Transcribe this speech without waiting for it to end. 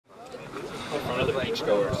other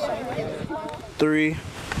beachgoers. 3,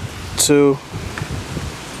 2.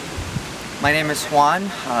 My name is Juan,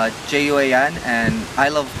 Juan, and I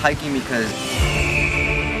love hiking because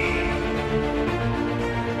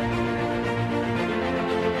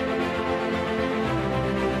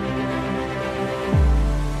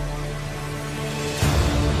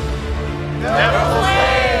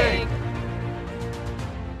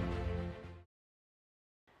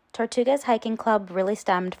Tortugas Hiking Club really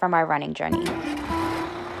stemmed from our running journey.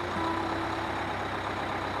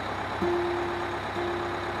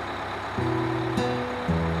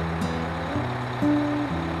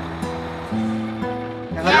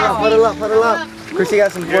 Huddle up. Chrissy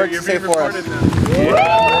got some work to say for us.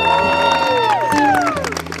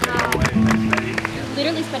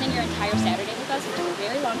 Literally spending your entire Saturday with us, which is a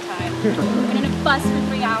very long time. We've been in a bus for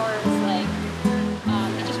 3 hours.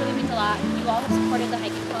 It just really means a lot. You all have supported the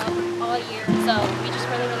hiking club all year, so we just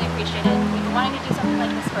really, really appreciate it. We've been wanting to do something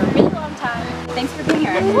like this for a really long time. Thanks for being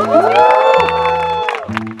here.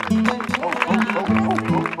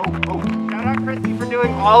 Shout out Chrissy for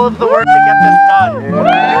doing all of the work to get this done.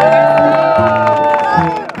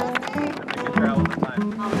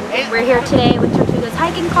 We're here today with Tortugas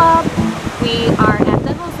Hiking Club. We are at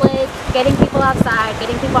Devil's Lake, getting people outside,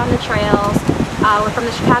 getting people on the trails. We're from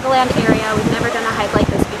the Chicagoland area. We've never done a hike like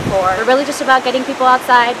this before. We're really just about getting people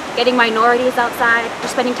outside, getting minorities outside,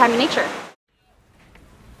 just spending time in nature.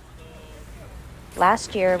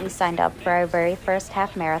 Last year, we signed up for our very first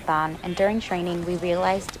half marathon, and during training, we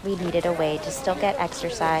realized we needed a way to still get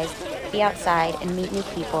exercise, be outside, and meet new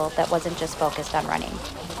people that wasn't just focused on running.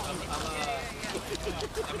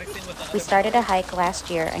 We started a hike last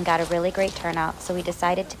year and got a really great turnout, so we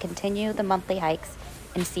decided to continue the monthly hikes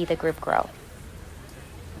and see the group grow.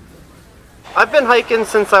 I've been hiking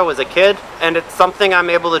since I was a kid, and it's something I'm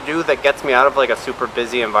able to do that gets me out of like a super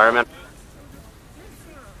busy environment.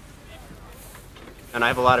 And I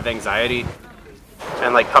have a lot of anxiety,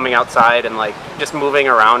 and like coming outside and like just moving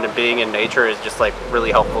around and being in nature is just like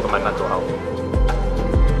really helpful to my mental health.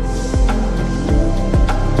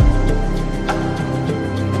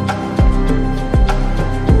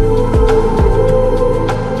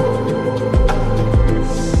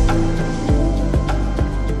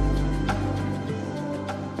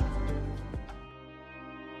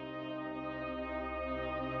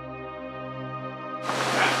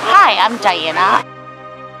 Hi, I'm Diana.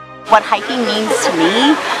 What hiking means to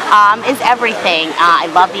me is everything. I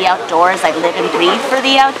love the outdoors. I live and breathe for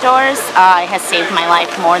the outdoors. It has saved my life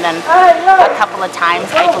more than a couple of times.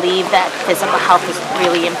 I believe that physical health is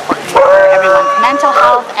really important for everyone's mental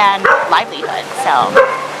health and livelihood. So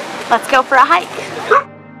let's go for a hike.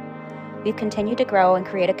 We've continued to grow and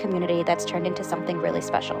create a community that's turned into something really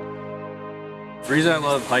special. The reason I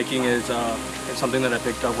love hiking is it's something that I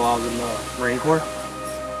picked up while I was in the Marine Corps.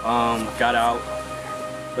 Got out.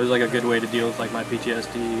 It was like a good way to deal with like my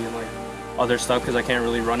PTSD and like other stuff because I can't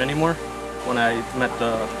really run anymore. When I met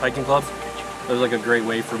the hiking club, it was like a great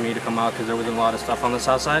way for me to come out because there wasn't a lot of stuff on the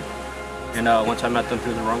south side. And once I met them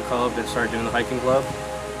through the run club and started doing the hiking club,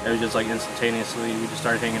 it was just like instantaneously. We just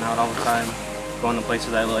started hanging out all the time, going to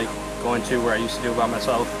places I like going to where I used to do it by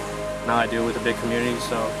myself. Now I do it with a big community,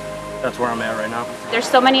 so that's where I'm at right now. There's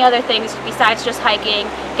so many other things besides just hiking,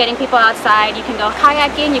 getting people outside. You can go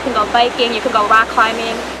kayaking, you can go biking, you can go rock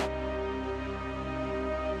climbing.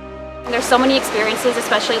 And there's so many experiences,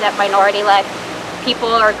 especially that minority-led people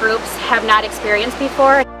or groups have not experienced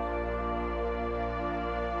before.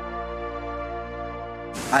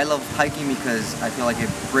 I love hiking because I feel like it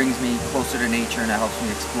brings me closer to nature and it helps me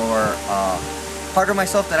explore part of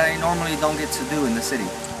myself that I normally don't get to do in the city.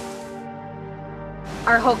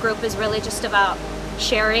 Our whole group is really just about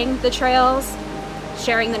sharing the trails,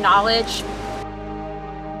 sharing the knowledge.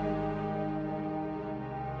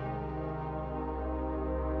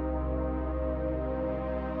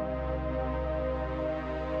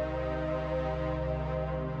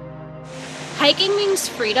 Hiking means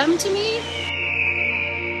freedom to me.